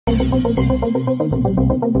People's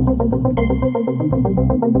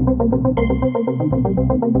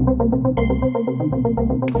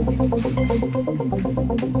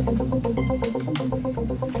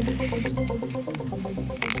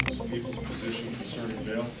position concerning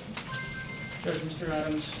bail. Judge, Mr.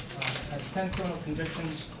 Adams has 10 criminal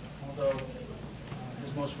convictions, although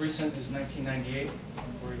his most recent is 1998,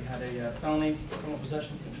 where he had a felony criminal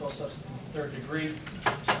possession of controlled substance in the third degree,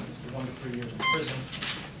 sentenced to 1 to 3 years in prison.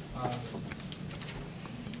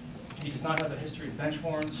 He does not have a history of bench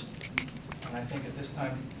warrants, and I think at this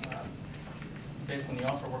time, based on the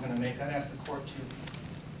offer we're going to make, I'd ask the court to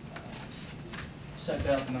set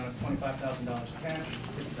bail amount of $25,000 cash,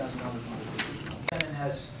 $50,000 bond. Defendant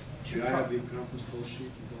has two. Do I have the conference full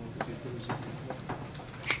sheet with all particulars?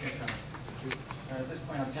 Yes, Your Honor. At this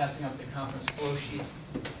point, I'm passing up the conference flow sheet,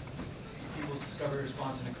 people's discovery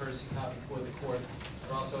response, and a courtesy copy for the court.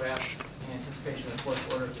 We're also asked, in anticipation of the court's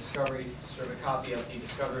order of discovery, to serve a copy of the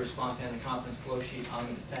discovery response and the conference flow sheet on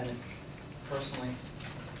the defendant personally.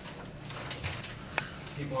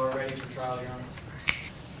 People are ready for trial, Your Honor.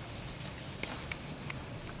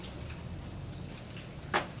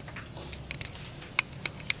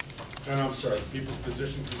 And I'm sorry, people's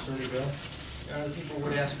position concerning bail? Your Honor, the people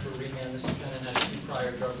would ask for remand. This defendant has 2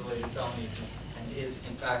 prior drug-related felonies and is,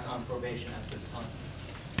 in fact, on probation at this time.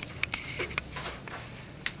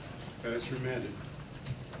 That is remanded.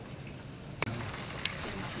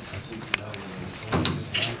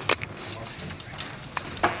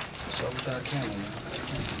 So with that camera,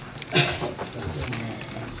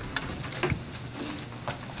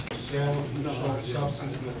 Sale of controlled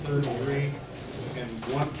substance in the third degree and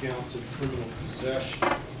 1 count of criminal possession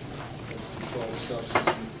of controlled substance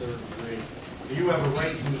in the third degree. You have a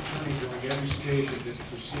right to an attorney during every stage of this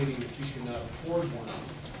proceeding. If you cannot afford one,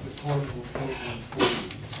 the court will appoint one for you.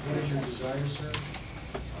 What is your desire, sir?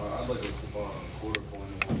 I'd like a quarter point.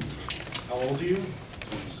 How old are you?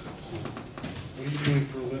 26. What are you doing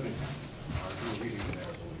for a living? I do reading in there,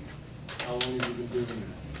 I believe. How long have you been doing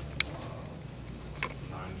that?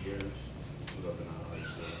 9 years. Put up in high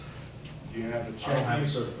school. Do you have a I don't checking? have a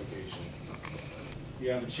certification. You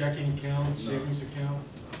have a checking account, savings account?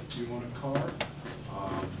 Do you want a card?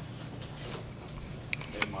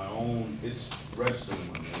 In my own, it's registered in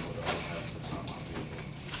my name, but I don't have, it's not my vehicle.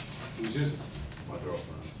 Whose is it? My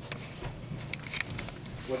girlfriend.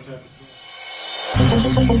 What's that?